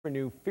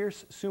Knew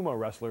fierce sumo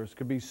wrestlers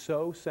could be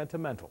so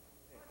sentimental.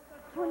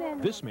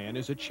 This man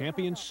is a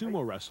champion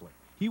sumo wrestler.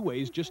 He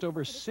weighs just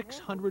over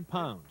 600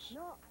 pounds.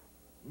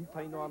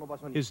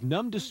 His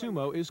nom de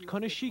sumo is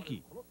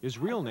Konishiki. His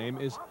real name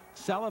is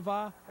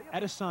Salava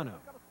Adesano.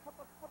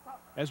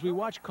 As we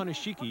watch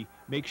Konishiki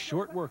make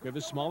short work of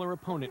his smaller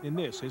opponent in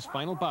this, his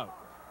final bout,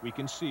 we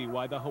can see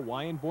why the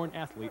Hawaiian-born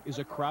athlete is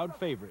a crowd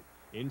favorite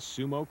in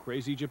sumo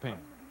crazy Japan.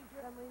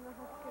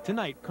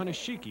 Tonight,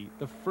 Konishiki,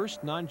 the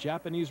first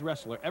non-Japanese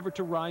wrestler ever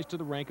to rise to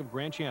the rank of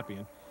grand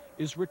champion,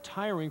 is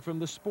retiring from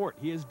the sport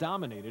he has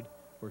dominated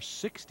for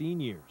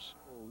 16 years.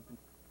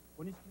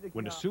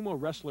 When a sumo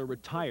wrestler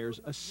retires,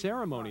 a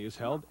ceremony is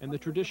held and the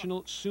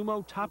traditional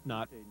sumo top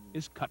knot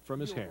is cut from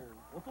his hair.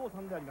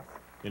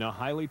 In a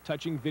highly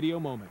touching video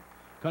moment,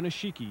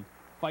 Konishiki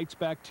fights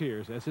back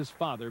tears as his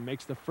father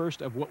makes the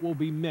first of what will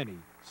be many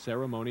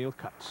ceremonial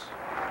cuts.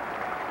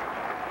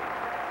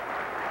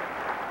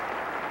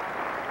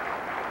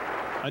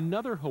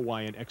 Another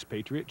Hawaiian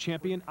expatriate,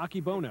 champion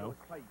Akibono,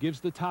 gives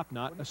the top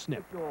knot a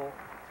snip.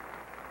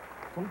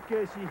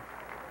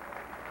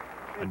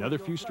 Another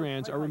few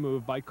strands are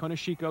removed by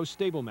Konishiko's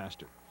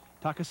stablemaster,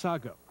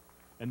 Takasago,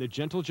 and the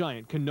gentle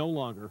giant can no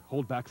longer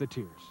hold back the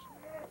tears.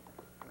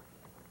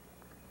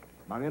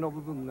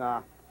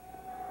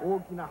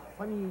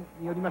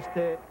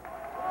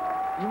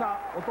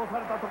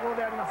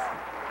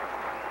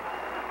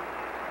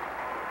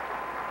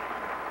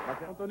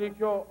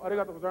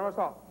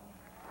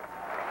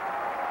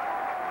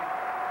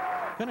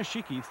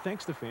 Konishiki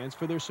thanks the fans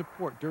for their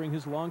support during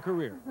his long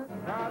career.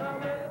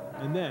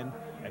 And then,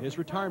 at his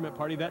retirement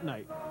party that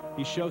night,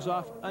 he shows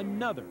off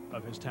another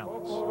of his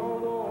talents.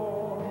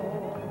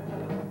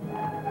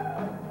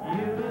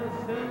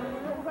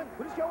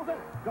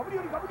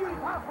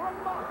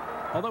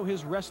 Although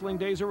his wrestling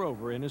days are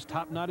over and his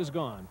top knot is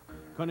gone,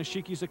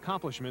 Konishiki's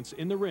accomplishments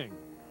in the ring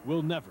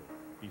will never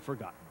be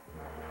forgotten.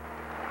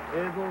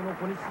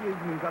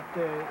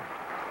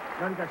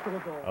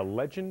 A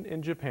legend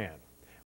in Japan.